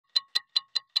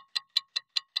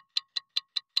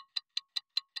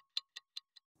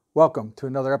Welcome to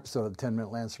another episode of the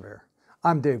 10-Minute Land Surveyor.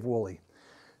 I'm Dave Woolley.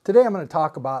 Today I'm going to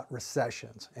talk about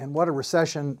recessions and what a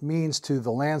recession means to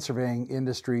the land surveying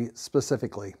industry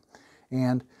specifically.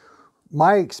 And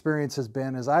my experience has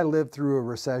been as I lived through a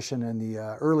recession in the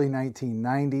early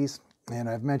 1990s, and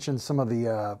I've mentioned some of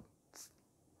the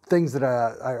things that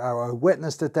I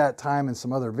witnessed at that time in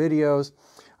some other videos.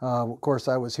 Of course,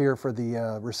 I was here for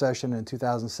the recession in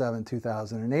 2007,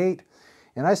 2008.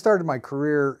 And I started my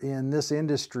career in this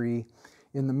industry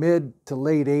in the mid to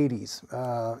late 80s.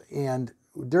 And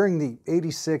during the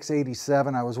 86,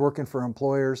 87, I was working for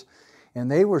employers,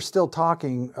 and they were still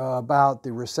talking about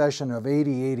the recession of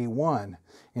 80, 81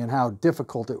 and how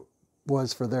difficult it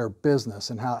was for their business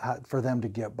and how for them to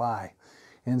get by.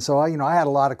 And so I had a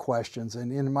lot of questions.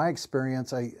 And in my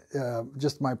experience,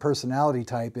 just my personality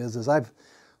type is I've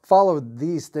followed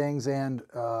these things and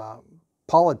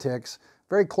politics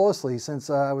very closely since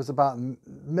I was about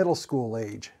middle school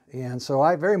age. And so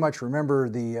I very much remember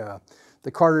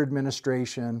the Carter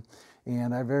administration,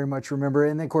 and I very much remember,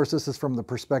 and of course this is from the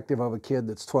perspective of a kid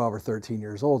that's 12 or 13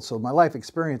 years old, so my life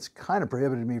experience kind of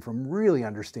prohibited me from really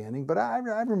understanding, but I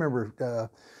remember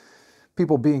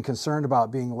people being concerned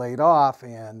about being laid off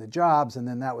and the jobs, and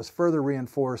then that was further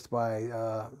reinforced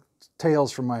by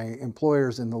tales from my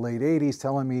employers in the late 80s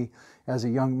telling me as a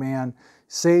young man,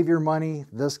 save your money.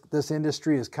 This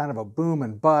industry is kind of a boom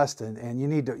and bust, and you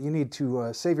need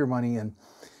to save your money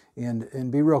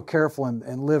and be real careful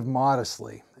and live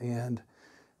modestly, and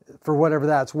for whatever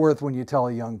that's worth when you tell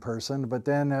a young person. But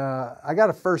then I got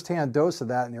a firsthand dose of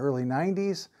that in the early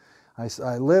 90s.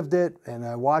 I lived it and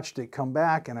I watched it come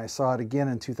back, and I saw it again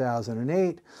in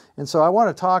 2008. And so I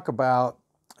want to talk about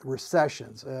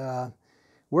recessions.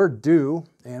 We're due,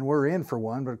 and we're in for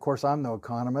one, but of course I'm no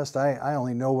economist. I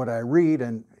only know what I read,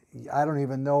 and I don't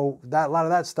even know that a lot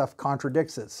of that stuff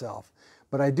contradicts itself.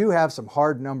 But I do have some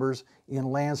hard numbers in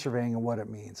land surveying and what it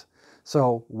means.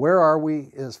 So where are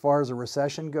we as far as a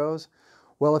recession goes?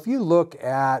 Well, if you look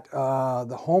at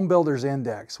the Home Builders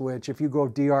Index, which if you go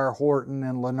D.R. Horton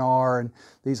and Lennar and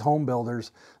these home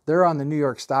builders, they're on the New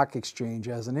York Stock Exchange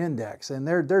as an index, and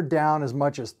they're down as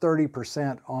much as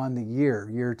 30% on the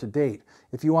year to date.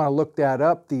 If you want to look that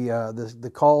up, the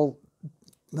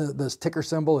ticker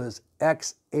symbol is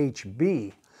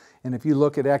XHB, and if you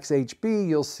look at XHB,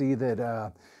 you'll see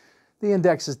that the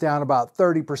index is down about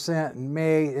 30% in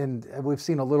May, and we've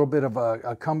seen a little bit of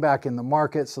a comeback in the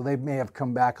market, so they may have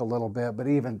come back a little bit, but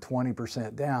even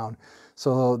 20% down.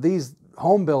 So these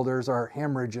home builders are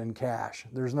hemorrhaging cash.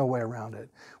 There's no way around it.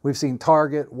 We've seen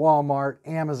Target, Walmart,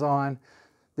 Amazon.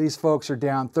 These folks are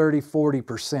down 30,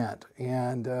 40%.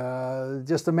 And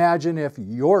just imagine if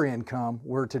your income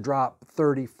were to drop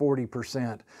 30,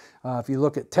 40%. If you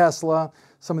look at Tesla,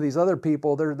 some of these other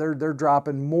people, they're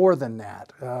dropping more than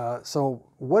that. So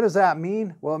what does that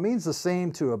mean? Well, it means the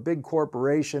same to a big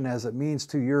corporation as it means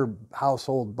to your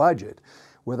household budget.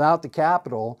 Without the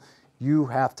capital, you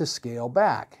have to scale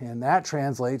back, and that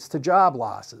translates to job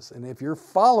losses. And if you're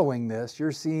following this,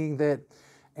 you're seeing that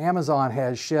Amazon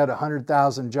has shed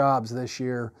 100,000 jobs this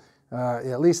year,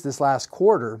 at least this last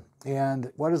quarter.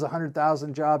 And what is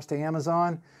 100,000 jobs to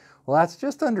Amazon? Well, that's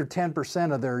just under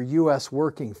 10% of their U.S.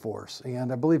 working force.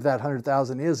 And I believe that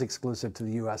 100,000 is exclusive to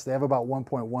the U.S. They have about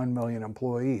 1.1 million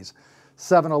employees.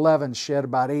 7-Eleven shed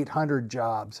about 800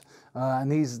 jobs.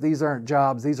 And these aren't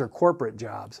jobs, these are corporate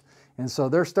jobs. And so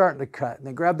they're starting to cut, and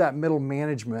they grab that middle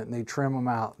management and they trim them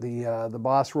out. The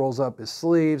boss rolls up his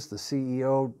sleeves, the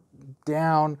CEO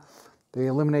down, they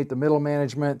eliminate the middle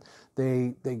management,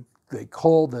 they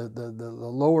cull the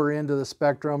lower end of the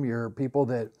spectrum, your people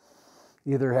that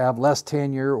either have less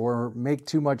tenure or make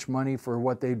too much money for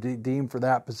what they deem for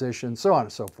that position, so on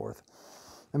and so forth.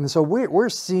 And so we're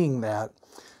seeing that.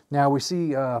 Now we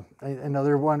see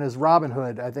another one is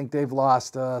Robinhood. I think they've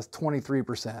lost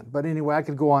 23%. But anyway, I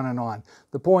could go on and on.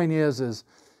 The point is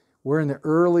we're in the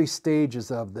early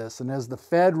stages of this. And as the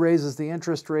Fed raises the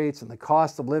interest rates and the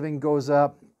cost of living goes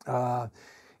up,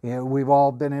 we've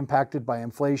all been impacted by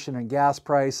inflation and gas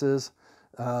prices.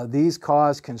 These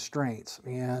cause constraints.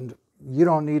 And you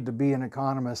don't need to be an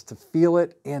economist to feel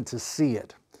it and to see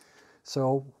it.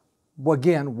 So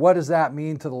again, what does that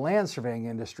mean to the land surveying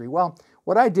industry? Well,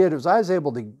 what I did was I was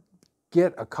able to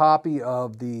get a copy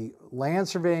of the land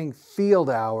surveying field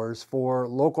hours for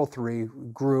Local 3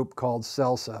 group called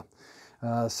CELSA.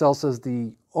 CELSA is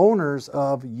the owners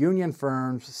of union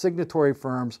firms, signatory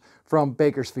firms from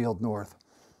Bakersfield North.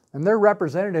 And they're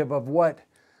representative of what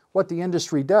the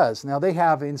industry does. Now they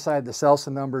have inside the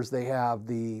CELSA numbers, they have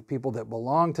the people that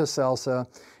belong to CELSA,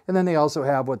 and then they also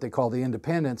have what they call the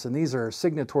independents, and these are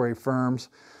signatory firms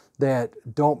that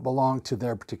don't belong to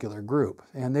their particular group.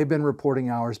 And they've been reporting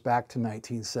hours back to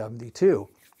 1972.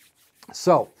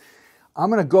 So I'm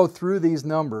going to go through these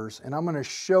numbers and I'm going to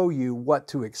show you what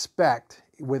to expect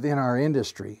within our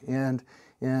industry and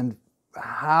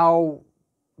how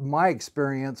my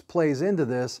experience plays into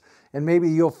this, and maybe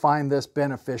you'll find this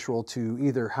beneficial to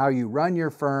either how you run your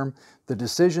firm, the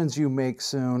decisions you make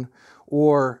soon,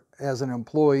 or as an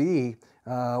employee,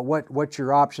 what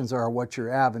your options are, what your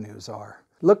avenues are.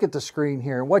 Look at the screen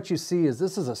here. What you see is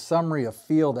this is a summary of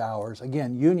field hours.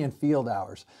 Again, union field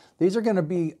hours. These are going to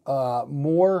be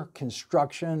more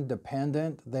construction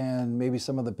dependent than maybe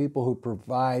some of the people who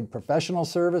provide professional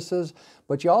services,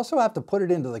 but you also have to put it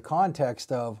into the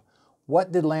context of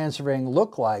what did land surveying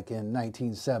look like in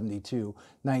 1972,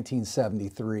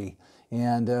 1973,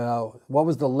 and what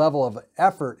was the level of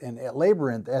effort and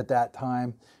labor at that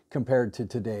time compared to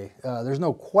today. There's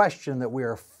no question that we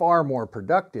are far more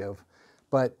productive,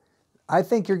 but I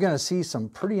think you're going to see some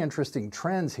pretty interesting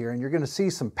trends here, and you're going to see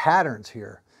some patterns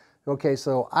here. Okay,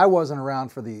 so I wasn't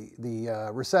around for the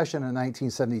recession in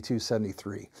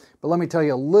 1972-73, but let me tell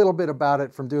you a little bit about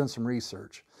it from doing some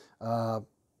research.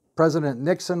 President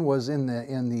Nixon was in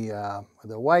the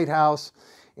White House,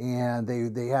 and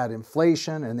they had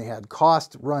inflation and they had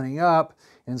cost running up,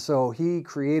 and so he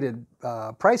created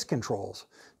price controls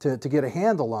to get a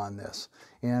handle on this.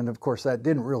 And of course that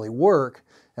didn't really work.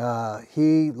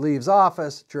 He leaves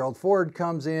office, Gerald Ford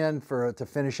comes in to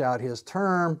finish out his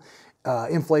term.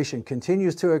 Inflation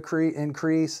continues to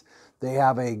increase. They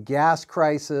have a gas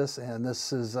crisis, and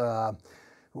this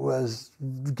was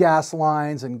gas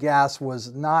lines, and gas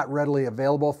was not readily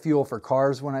available, fuel for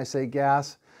cars when I say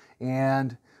gas,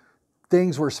 and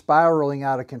things were spiraling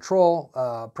out of control.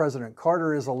 President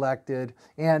Carter is elected,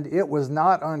 and it was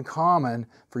not uncommon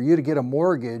for you to get a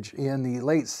mortgage in the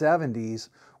late 70s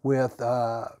with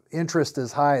interest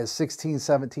as high as 16,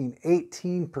 17,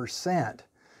 18%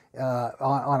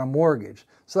 on a mortgage.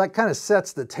 So that kind of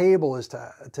sets the table as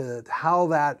to how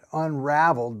that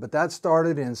unraveled, but that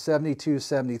started in 72,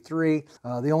 73.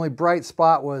 The only bright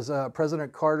spot was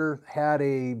President Carter had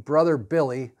a brother,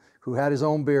 Billy, who had his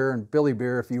own beer, and Billy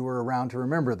Beer, if you were around to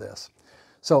remember this.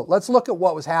 So let's look at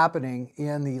what was happening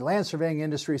in the land surveying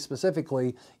industry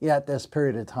specifically at this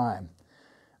period of time.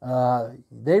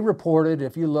 They reported,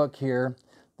 if you look here,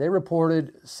 they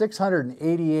reported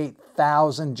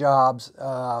 688,000 jobs,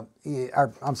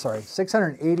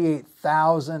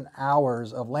 688,000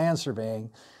 hours of land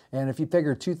surveying. And if you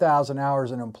figure 2,000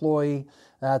 hours an employee,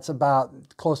 that's about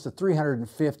close to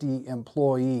 350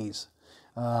 employees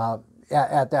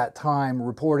at that time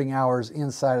reporting hours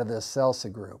inside of this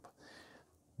CELSA group.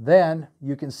 Then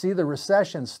you can see the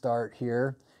recession start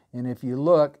here. And if you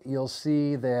look, you'll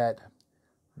see that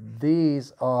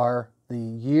these are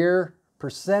the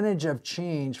percentage of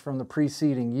change from the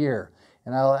preceding year.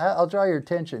 And I'll draw your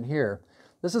attention here.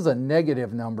 This is a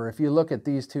negative number. If you look at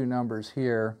these two numbers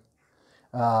here,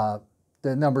 the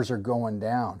numbers are going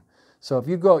down. So if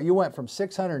you went from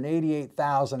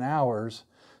 688,000 hours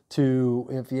to,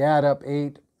 if you add up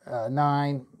 8,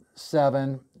 9,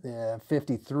 7,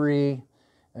 53,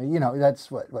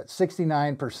 that's what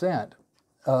 69%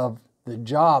 of the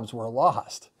jobs were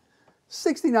lost.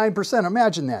 69%,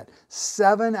 imagine that.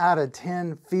 7 out of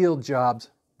 10 field jobs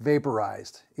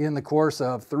vaporized in the course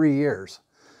of 3 years.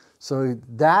 So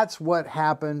that's what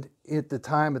happened at the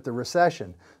time at the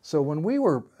recession. So when we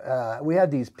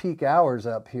had these peak hours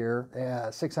up here,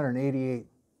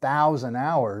 688,000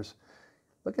 hours,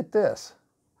 look at this.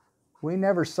 We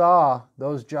never saw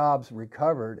those jobs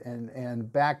recovered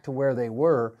and back to where they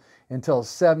were until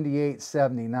 78,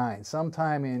 79.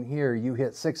 Sometime in here, you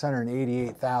hit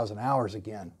 688,000 hours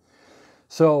again.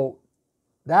 So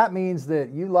that means that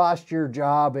you lost your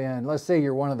job in, let's say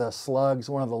you're one of the slugs,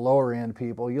 one of the lower end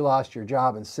people, you lost your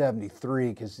job in 73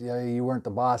 because you weren't the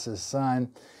boss's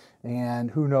son, and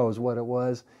who knows what it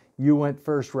was. You went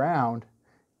first round.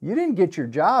 You didn't get your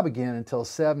job again until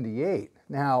 78.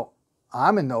 Now,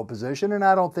 I'm in no position, and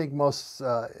I don't think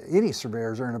any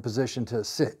surveyors are in a position to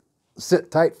sit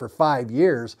tight for 5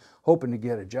 years hoping to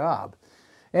get a job.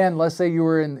 And let's say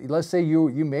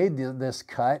you made this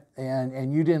cut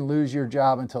and you didn't lose your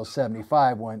job until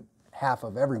 75, when half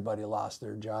of everybody lost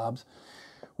their jobs.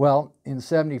 Well, in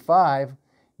 75,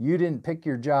 you didn't pick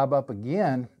your job up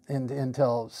again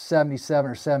until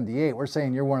 77 or 78. We're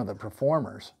saying you're one of the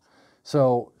performers.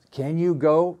 So can you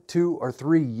go 2 or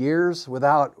 3 years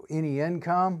without any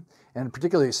income, and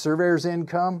particularly surveyor's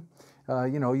income?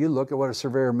 You look at what a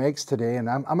surveyor makes today, and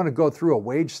I'm going to go through a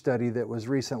wage study that was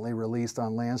recently released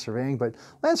on land surveying, but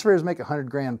land surveyors make $100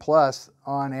 grand plus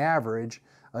on average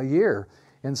a year.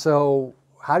 And so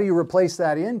how do you replace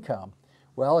that income?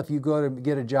 Well, if you go to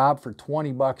get a job for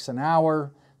 20 bucks an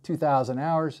hour, 2,000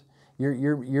 hours,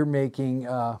 you're making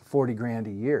 40 grand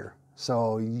a year.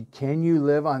 So can you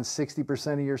live on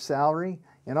 60% of your salary?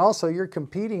 And also you're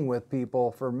competing with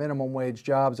people for minimum wage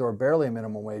jobs or barely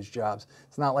minimum wage jobs.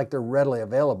 It's not like they're readily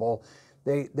available.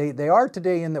 They are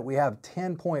today in that we have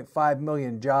 10.5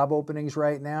 million job openings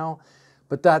right now,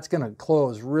 but that's going to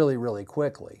close really, really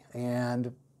quickly.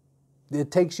 And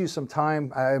it takes you some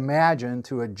time, I imagine,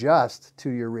 to adjust to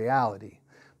your reality.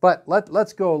 But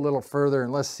let's go a little further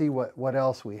and let's see what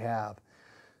else we have.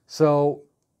 So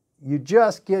you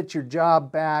just get your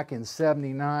job back in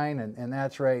 79, and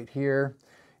that's right here.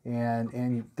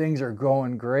 And things are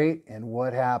going great. And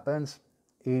what happens?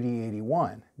 80,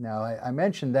 81. Now, I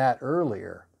mentioned that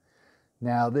earlier.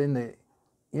 Now, then the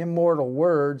immortal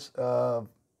words of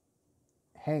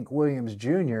Hank Williams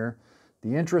Jr.,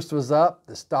 the interest was up,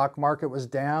 the stock market was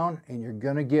down, and you're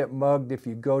going to get mugged if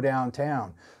you go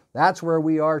downtown. That's where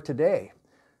we are today.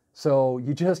 So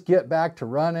you just get back to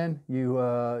running, you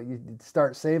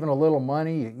start saving a little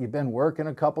money, you've been working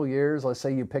a couple years, let's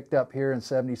say you picked up here in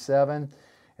 77,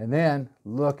 and then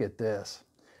look at this,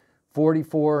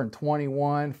 44 and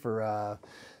 21 for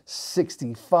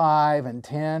 65 and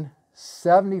 10,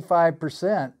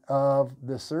 75% of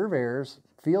the surveyors,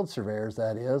 field surveyors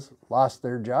that is, lost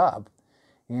their job.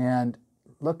 And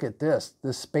look at this,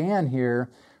 the span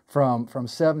here from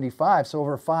 75, so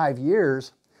over 5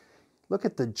 years, look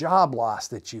at the job loss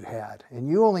that you had. And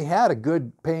you only had a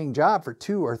good paying job for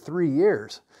 2 or 3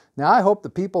 years. Now, I hope the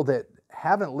people that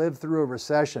haven't lived through a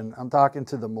recession, I'm talking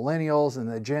to the millennials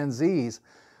and the Gen Zs,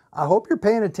 I hope you're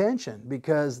paying attention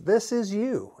because this is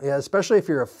you, especially if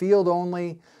you're a field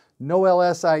only, no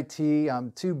LSIT,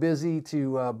 I'm too busy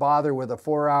to bother with a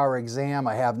 4-hour exam,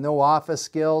 I have no office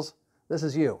skills. This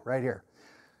is you right here.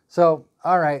 So,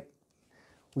 all right,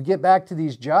 we get back to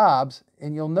these jobs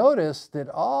and you'll notice that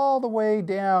all the way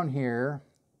down here,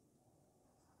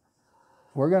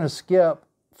 we're going to skip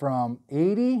from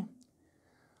 80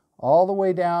 all the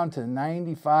way down to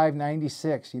 95,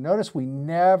 96. You notice we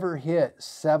never hit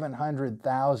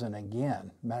 700,000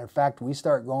 again. Matter of fact, we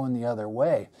start going the other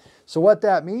way. So what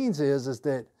that means is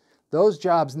that those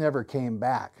jobs never came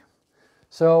back.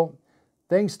 So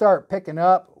things start picking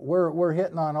up. We're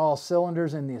hitting on all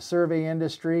cylinders in the survey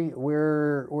industry.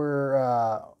 We're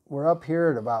up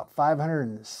here at about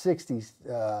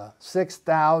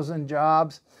 566,000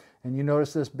 jobs. And you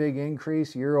notice this big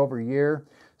increase year over year.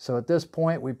 So at this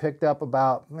point, we picked up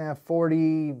about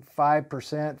 45%,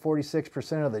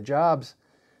 46% of the jobs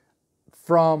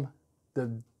from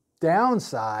the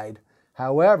downside.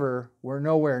 However, we're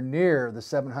nowhere near the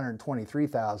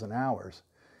 723,000 hours.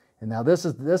 And now this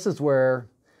is where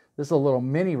this is a little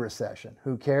mini recession.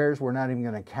 Who cares? We're not even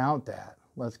going to count that.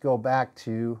 Let's go back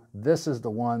to, this is the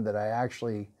one that I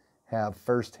actually have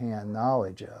firsthand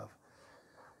knowledge of.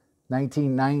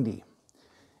 1990.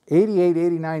 88,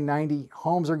 89, 90,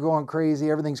 homes are going crazy,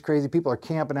 everything's crazy. People are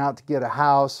camping out to get a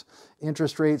house.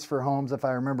 Interest rates for homes, if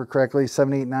I remember correctly,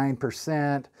 7, 8,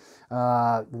 9%.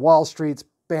 Wall Street's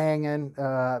banging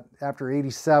after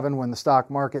 87 when the stock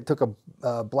market took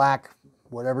a black,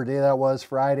 whatever day that was,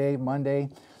 Friday, Monday.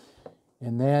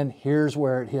 And then here's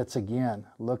where it hits again.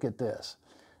 Look at this.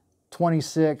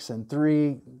 26 and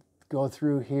 3, go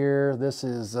through here. This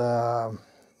is,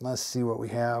 let's see what we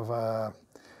have.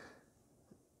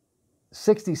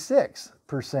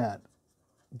 66%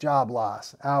 job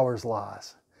loss, hours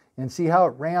loss. And see how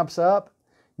it ramps up?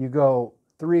 You go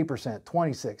 3%,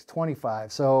 26,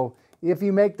 25. So if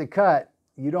you make the cut,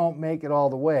 you don't make it all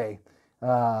the way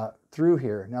through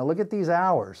here. Now look at these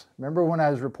hours. Remember when I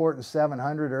was reporting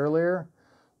 700 earlier?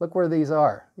 Look where these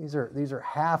are. These are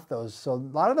half those. So a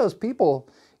lot of those people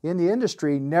in the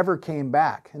industry never came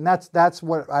back. And that's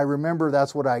what I remember,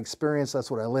 that's what I experienced,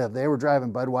 that's what I lived. They were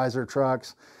driving Budweiser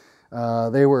trucks.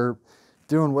 They were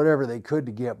doing whatever they could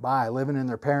to get by, living in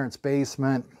their parents'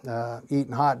 basement,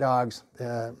 eating hot dogs.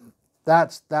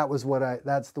 That's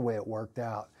the way it worked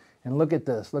out. And look at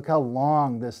this. Look how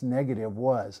long this negative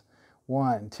was.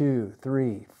 1, 2,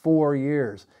 3, 4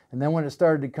 years. And then when it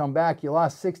started to come back, you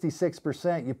lost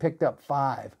 66%. You picked up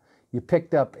 5. You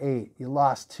picked up 8. You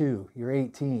lost 2. You're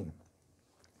 18.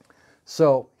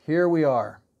 So here we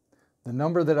are. The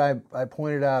number that I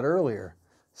pointed out earlier.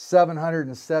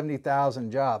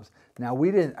 770,000 jobs. Now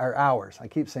we didn't, or hours, I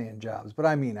keep saying jobs, but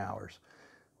I mean hours.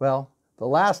 Well, the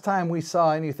last time we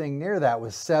saw anything near that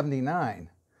was 79.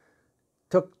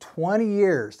 Took 20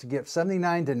 years to get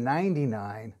 79 to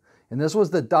 99. And this was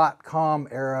the dot-com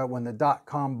era when the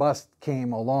dot-com bust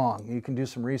came along. You can do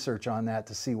some research on that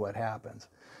to see what happens.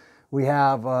 We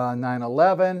have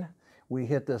 9/11. we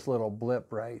hit this little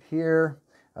blip right here.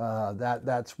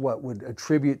 That's what would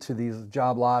attribute to these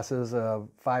job losses of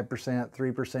 5%,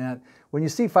 3%. When you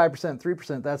see 5%,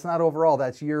 3%, that's not overall,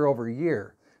 that's year over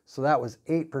year. So that was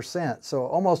 8%. So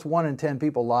almost 1 in 10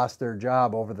 people lost their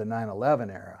job over the 9/11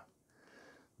 era.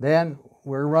 Then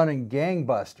we're running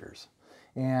gangbusters.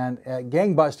 And at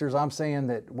gangbusters, I'm saying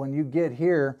that when you get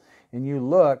here and you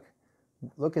look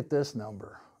at this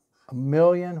number,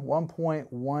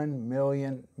 1.1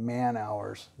 million man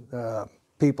hours,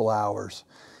 people hours.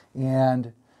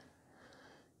 And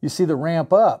you see the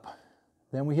ramp up.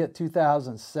 Then we hit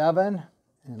 2007,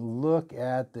 and look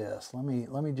at this. Let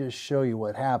me just show you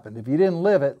what happened. If you didn't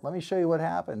live it, let me show you what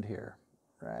happened here.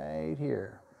 Right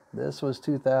here. This was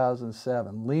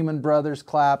 2007. Lehman Brothers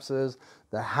collapses.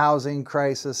 The housing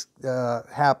crisis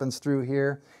happens through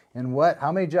here. And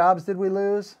how many jobs did we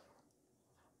lose?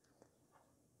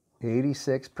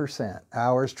 86%.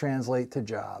 Hours translate to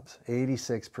jobs,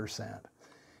 86%.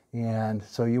 And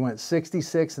so you went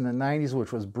 66 in the 90s,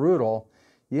 which was brutal.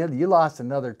 You lost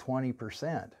another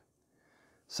 20%.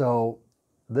 So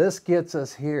this gets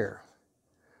us here.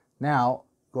 Now,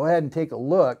 go ahead and take a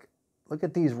look. Look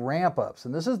at these ramp ups.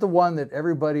 And this is the one that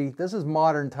this is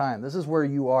modern time. This is where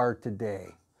you are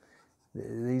today.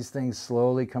 These things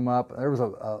slowly come up. There was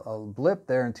a blip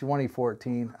there in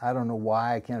 2014. I don't know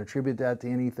why. I can't attribute that to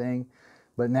anything.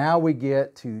 But now we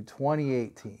get to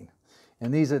 2018.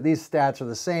 And these stats are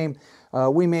the same.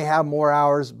 We may have more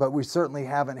hours, but we certainly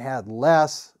haven't had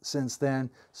less since then.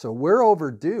 So we're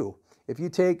overdue. If you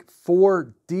take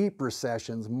 4 deep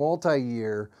recessions,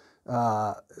 multi-year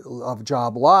of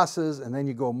job losses, and then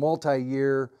you go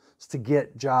multi-year to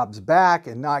get jobs back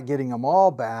and not getting them all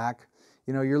back,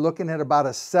 you're looking at about a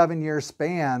 7-year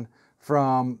span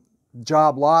from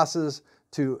job losses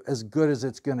to as good as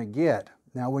it's going to get.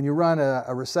 Now, when you run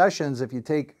a recessions, if you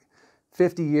take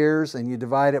 50 years and you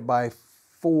divide it by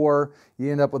 4, you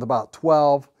end up with about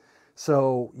 12.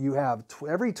 So you have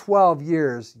every 12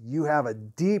 years, you have a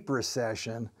deep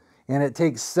recession, and it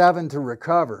takes 7 to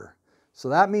recover. So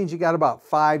that means you got about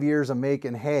 5 years of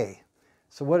making hay.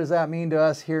 So what does that mean to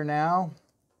us here now?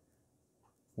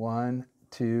 1,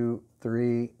 2,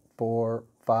 3, 4,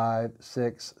 5,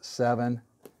 6, 7.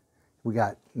 We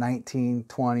got 19,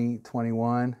 20,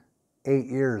 21, 8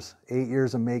 years. 8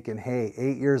 years of making hay,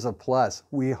 8 years of plus.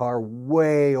 We are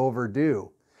way overdue.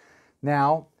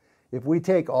 Now, if we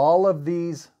take all of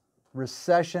these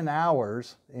recession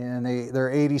hours, and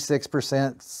they're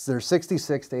 86%, they're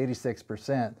 66 to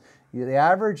 86%. The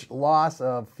average loss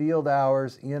of field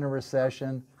hours in a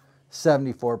recession,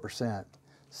 74%.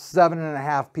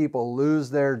 7.5 people lose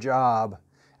their job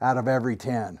out of every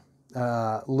 10,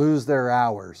 lose their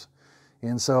hours.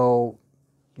 And so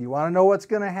you want to know what's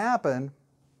going to happen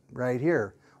right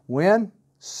here. When?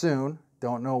 Soon.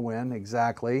 Don't know when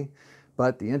exactly,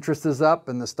 but the interest is up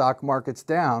and the stock market's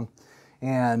down.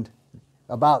 And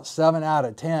about 7 out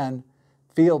of 10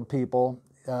 field people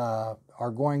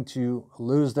are going to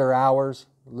lose their hours,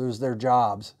 lose their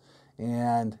jobs.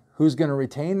 And who's going to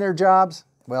retain their jobs?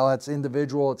 Well, that's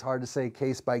individual. It's hard to say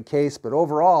case by case, but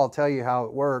overall, I'll tell you how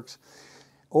it works.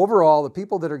 Overall, the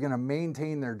people that are going to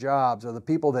maintain their jobs are the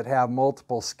people that have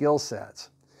multiple skill sets.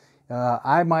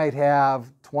 I might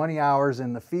have 20 hours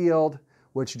in the field,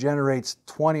 which generates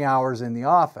 20 hours in the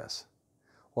office.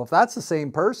 Well, if that's the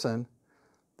same person,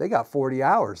 they got 40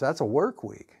 hours. That's a work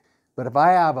week. But if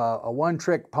I have a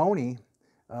one-trick pony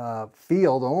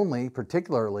field only,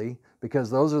 particularly, because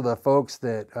those are the folks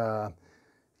that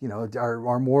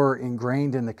are more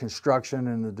ingrained in the construction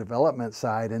and the development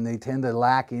side, and they tend to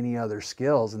lack any other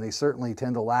skills, and they certainly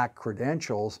tend to lack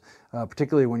credentials,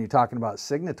 particularly when you're talking about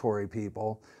signatory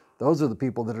people. Those are the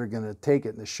people that are going to take it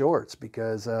in the shorts,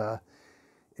 because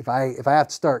if I have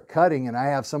to start cutting and I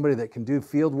have somebody that can do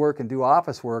field work and do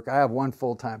office work, I have one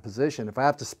full-time position. If I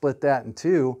have to split that in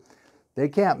 2, they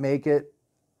can't make it.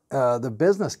 The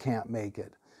business can't make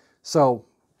it. So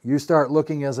you start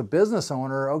looking as a business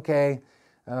owner, okay,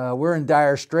 we're in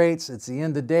dire straits. It's the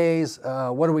end of days.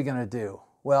 What are we going to do?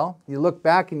 Well, you look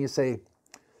back and you say,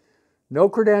 no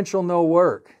credential, no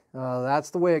work. That's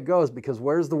the way it goes, because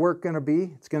where's the work going to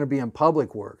be? It's going to be in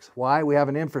public works. Why? We have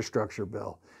an infrastructure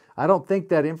bill. I don't think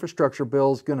that infrastructure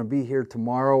bill is going to be here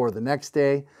tomorrow or the next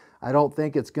day. I don't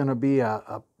think it's going to be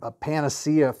a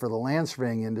panacea for the land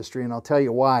surveying industry, and I'll tell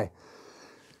you why.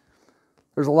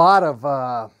 There's a lot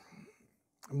of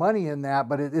money in that,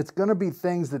 but it's going to be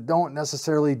things that don't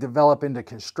necessarily develop into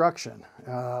construction.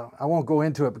 I won't go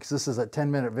into it because this is a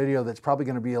 10-minute video that's probably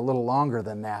going to be a little longer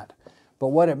than that. But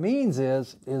what it means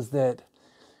is that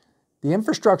the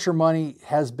infrastructure money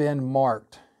has been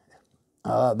marked.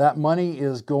 That money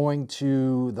is going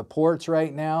to the ports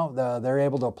right now. They're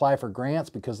able to apply for grants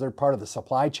because they're part of the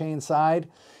supply chain side.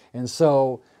 And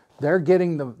so they're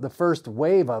getting the first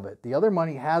wave of it. The other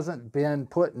money hasn't been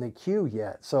put in the queue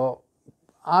yet. So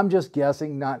I'm just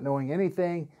guessing, not knowing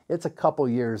anything, it's a couple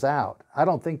years out. I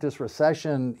don't think this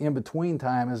recession in between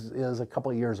time is a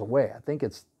couple years away. I think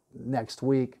it's next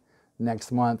week,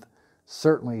 next month,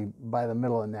 certainly by the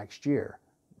middle of next year,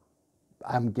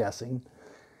 I'm guessing.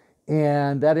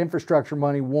 And that infrastructure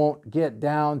money won't get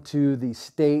down to the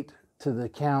state, to the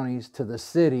counties, to the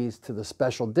cities, to the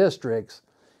special districts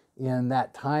in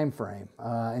that time frame.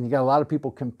 And you got a lot of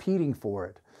people competing for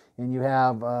it. And you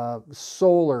have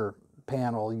solar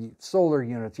panel, solar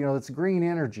units, it's green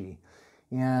energy.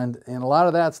 And a lot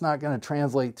of that's not going to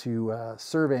translate to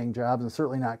surveying jobs, and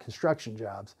certainly not construction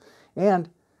jobs. And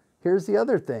here's the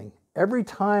other thing. Every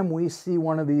time we see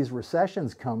one of these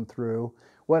recessions come through,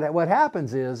 what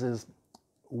happens is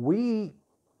we,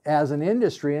 as an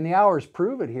industry, and the hours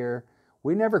prove it here,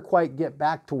 we never quite get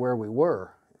back to where we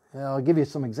were. I'll give you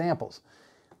some examples.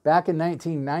 Back in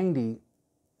 1990,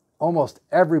 almost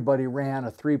everybody ran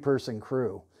a 3-person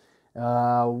crew.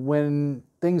 When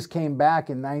things came back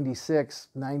in 96,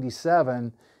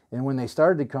 97, and when they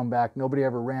started to come back, nobody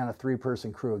ever ran a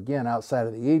 3-person crew again outside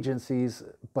of the agencies,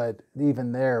 but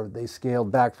even there, they scaled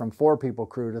back from 4-people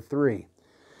crew to 3.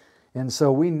 And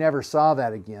so we never saw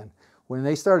that again. When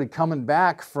they started coming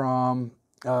back from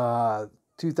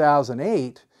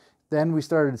 2008, then we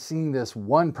started seeing this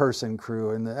 1-person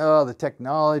crew, and the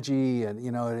technology, and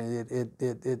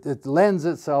it lends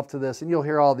itself to this, and you'll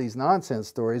hear all these nonsense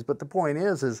stories. But the point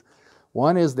is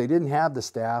one is they didn't have the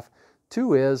staff.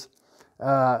 2 is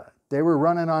they were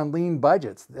running on lean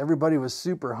budgets. Everybody was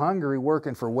super hungry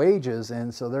working for wages,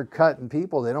 and so they're cutting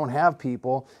people. They don't have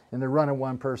people, and they're running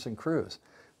 1-person crews.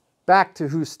 Back to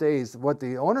who stays, what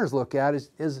the owners look at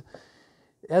is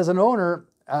as an owner,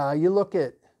 you look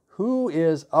at who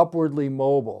is upwardly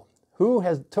mobile, who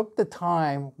has took the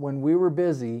time when we were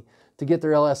busy to get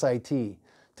their LSIT,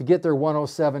 to get their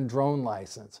 107 drone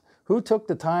license, who took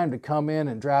the time to come in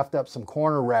and draft up some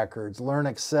corner records, learn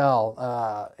Excel,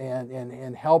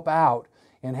 and help out,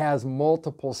 and has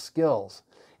multiple skills,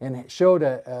 and showed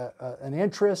an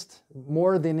interest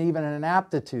more than even an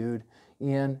aptitude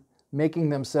in making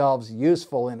themselves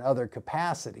useful in other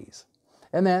capacities.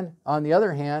 And then, on the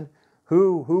other hand,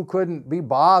 who couldn't be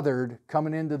bothered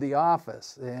coming into the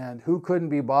office, and who couldn't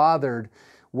be bothered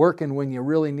working when you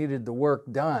really needed the work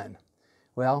done.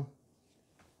 Well,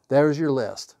 there's your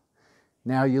list.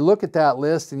 Now you look at that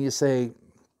list and you say,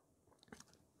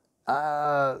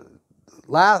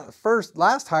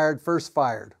 last hired, first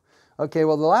fired. Okay,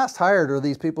 well, the last hired are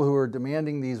these people who are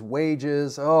demanding these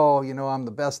wages. Oh, I'm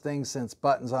the best thing since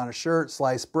buttons on a shirt,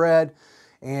 sliced bread,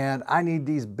 and I need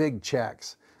these big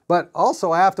checks. But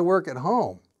also I have to work at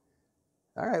home.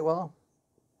 All right, well,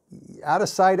 out of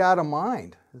sight, out of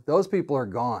mind. Those people are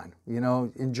gone.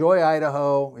 Enjoy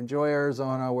Idaho, enjoy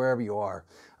Arizona, wherever you are.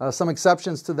 Some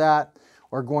exceptions to that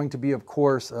are going to be, of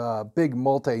course, big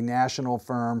multinational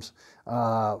firms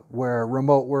where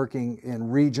remote working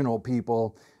and regional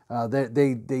people,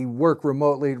 they work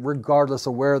remotely regardless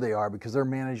of where they are, because they're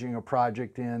managing a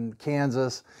project in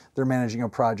Kansas, they're managing a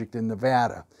project in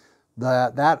Nevada.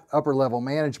 That upper level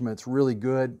management's really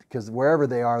good because wherever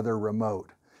they are, they're remote.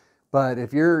 But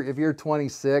if you're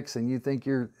 26 and you think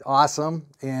you're awesome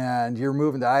and you're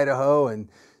moving to Idaho and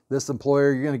this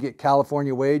employer, you're going to get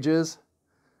California wages,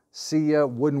 see ya,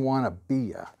 wouldn't want to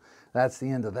be ya. That's the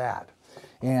end of that.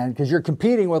 And because you're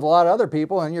competing with a lot of other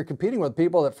people, and you're competing with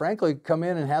people that frankly come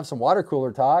in and have some water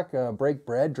cooler talk, break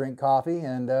bread, drink coffee,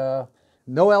 and no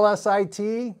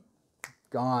LSIT,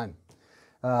 gone.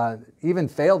 Even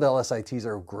failed LSITs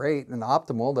are great and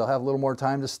optimal. They'll have a little more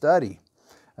time to study.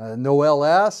 No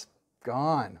LS,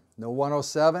 gone. No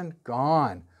 107,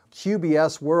 gone.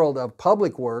 QBS world of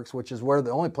public works, which is where the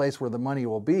only place where the money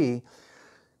will be,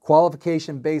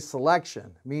 qualification-based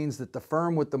selection means that the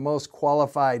firm with the most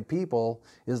qualified people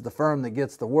is the firm that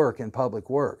gets the work in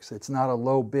public works. It's not a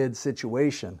low bid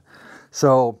situation.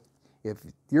 So if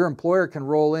your employer can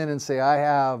roll in and say, I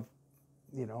have,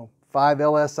 5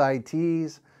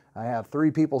 LSITs, I have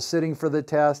 3 people sitting for the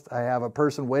test, I have a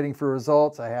person waiting for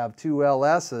results, I have 2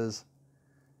 LSs,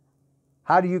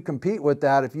 how do you compete with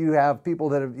that if you have people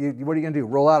that have, what are you going to do?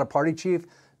 Roll out a party chief,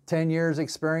 10 years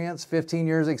experience, 15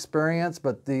 years experience,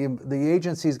 but the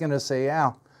agency is going to say,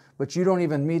 yeah, but you don't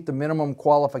even meet the minimum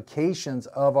qualifications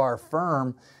of our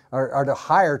firm or to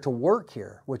hire to work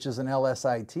here, which is an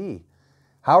LSIT.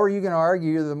 How are you going to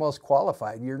argue you're the most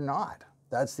qualified? You're not.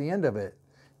 That's the end of it.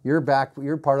 You're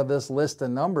part of this list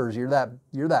of numbers. You're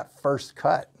that first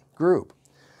cut group.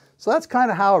 So that's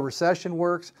kind of how a recession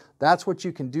works. That's what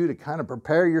you can do to kind of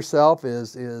prepare yourself.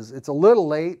 Is it's a little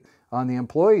late on the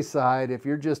employee side. If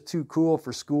you're just too cool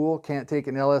for school, can't take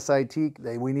an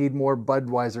LSIT, we need more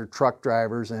Budweiser truck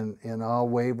drivers, and I'll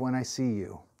wave when I see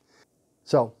you.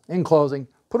 So in closing,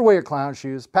 put away your clown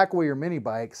shoes, pack away your mini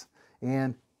bikes,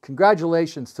 and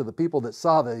congratulations to the people that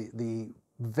saw the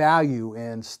value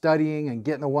in studying and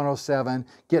getting a 107,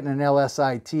 getting an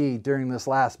LSIT during this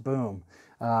last boom.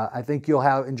 I think you'll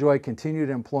enjoy continued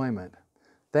employment.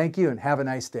 Thank you and have a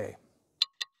nice day.